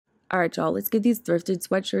Alright y'all, let's give these thrifted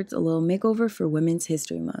sweatshirts a little makeover for Women's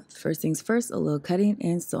History Month. First things first, a little cutting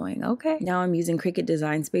and sewing, okay? Now I'm using Cricut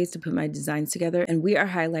Design Space to put my designs together, and we are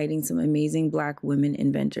highlighting some amazing Black women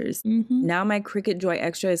inventors. Now my Cricut Joy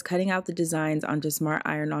Xtra is cutting out the designs onto smart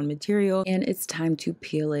iron-on material, and it's time to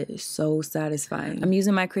peel it. It's so satisfying. I'm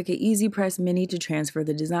using my Cricut EasyPress Mini to transfer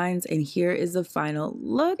the designs, and here is the final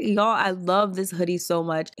look. Y'all, I love this hoodie so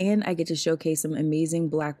much, and I get to showcase some amazing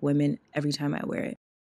Black women every time I wear it.